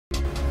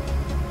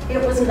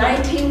It was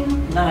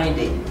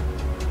 1990.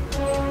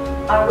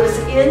 I was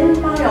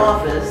in my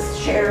office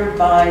shared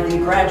by the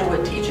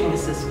graduate teaching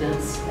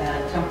assistants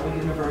at Temple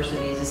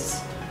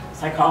University's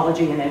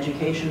Psychology and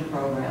Education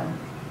program.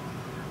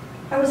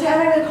 I was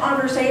having a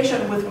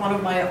conversation with one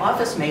of my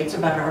office mates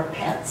about our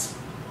pets.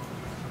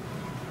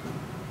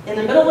 In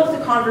the middle of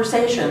the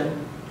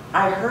conversation,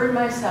 I heard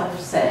myself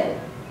say,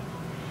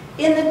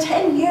 "In the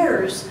 10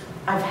 years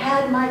I've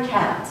had my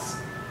cats,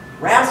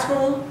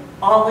 Rascal,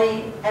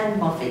 Ollie,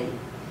 and Muffy,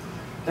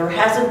 there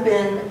hasn't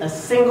been a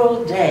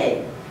single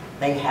day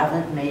they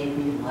haven't made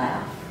me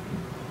laugh."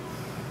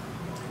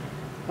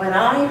 When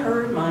I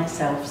heard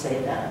myself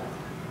say that,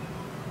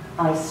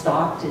 I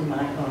stopped in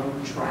my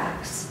own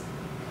tracks.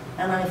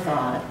 And I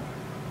thought,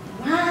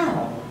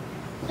 wow,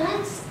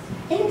 that's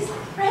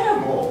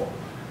incredible.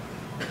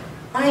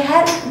 I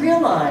hadn't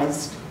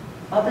realized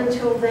up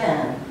until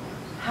then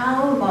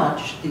how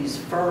much these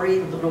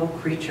furry little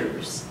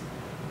creatures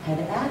had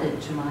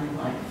added to my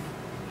life.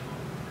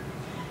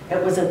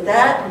 It was at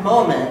that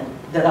moment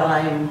that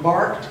I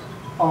embarked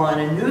on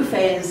a new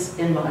phase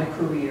in my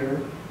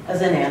career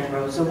as an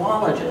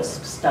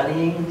anthrozoologist,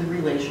 studying the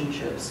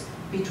relationships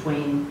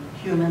between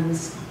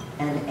humans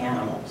and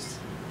animals.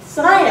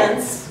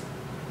 Science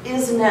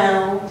is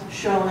now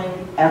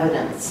showing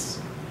evidence.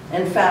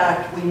 In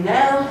fact, we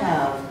now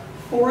have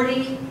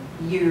 40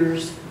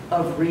 years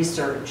of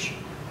research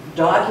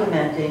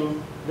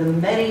documenting the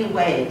many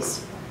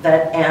ways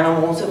that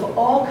animals of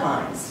all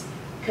kinds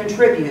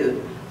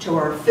contribute to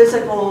our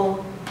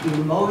physical,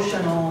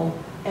 emotional,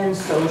 and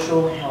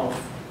social health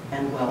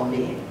and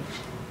well-being.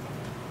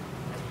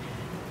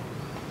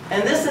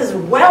 And this is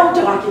well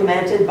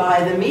documented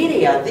by the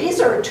media.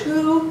 These are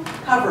 2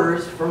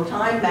 covers from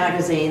Time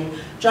magazine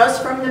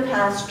just from the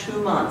past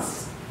 2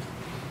 months,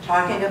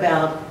 talking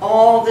about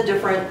all the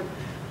different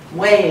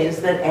ways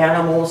that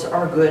animals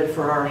are good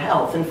for our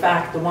health. In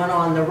fact, the one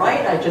on the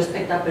right I just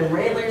picked up in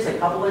Rayleigh's a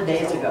couple of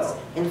days ago.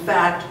 In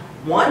fact,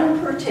 one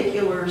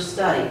particular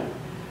study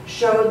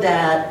showed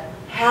that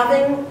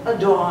having a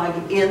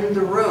dog in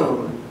the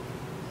room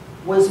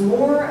was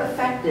more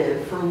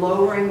effective for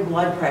lowering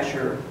blood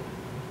pressure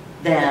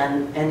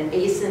than an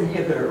ACE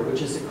inhibitor,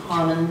 which is a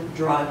common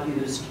drug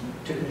used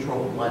to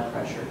control blood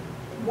pressure.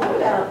 What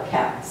about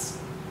cats?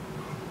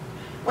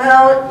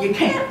 Well, you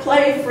can't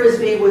play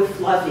Frisbee with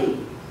Fluffy,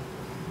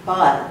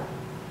 but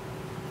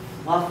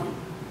Fluffy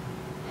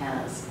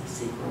has a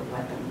secret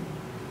weapon.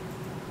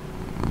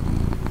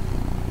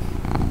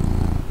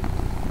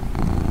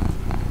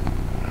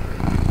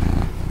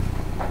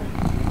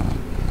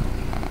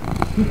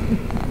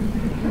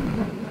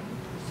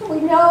 So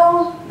we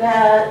know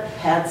that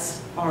pets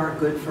are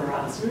good for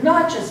us.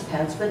 Not just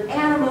pets, but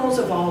animals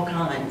of all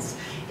kinds.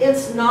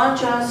 It's not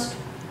just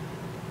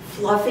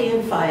Fluffy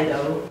and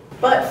Fido,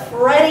 but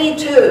Freddie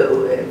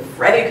too.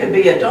 Freddie could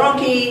be a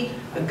donkey,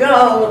 a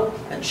goat,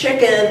 a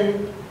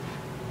chicken,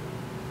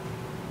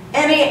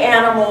 any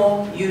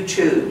animal you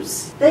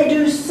choose. They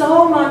do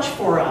so much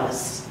for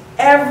us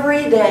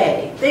every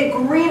day. They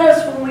greet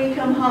us when we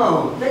come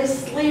home. They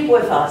sleep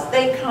with us.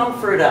 They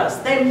comfort us.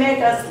 They make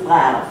us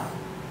laugh.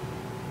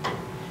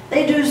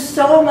 They do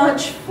so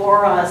much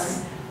for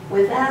us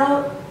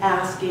without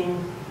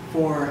asking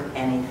for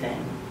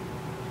anything.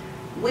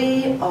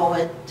 We owe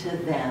it to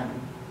them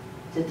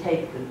to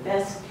take the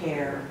best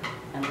care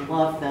and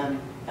love them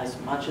as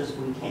much as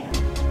we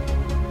can.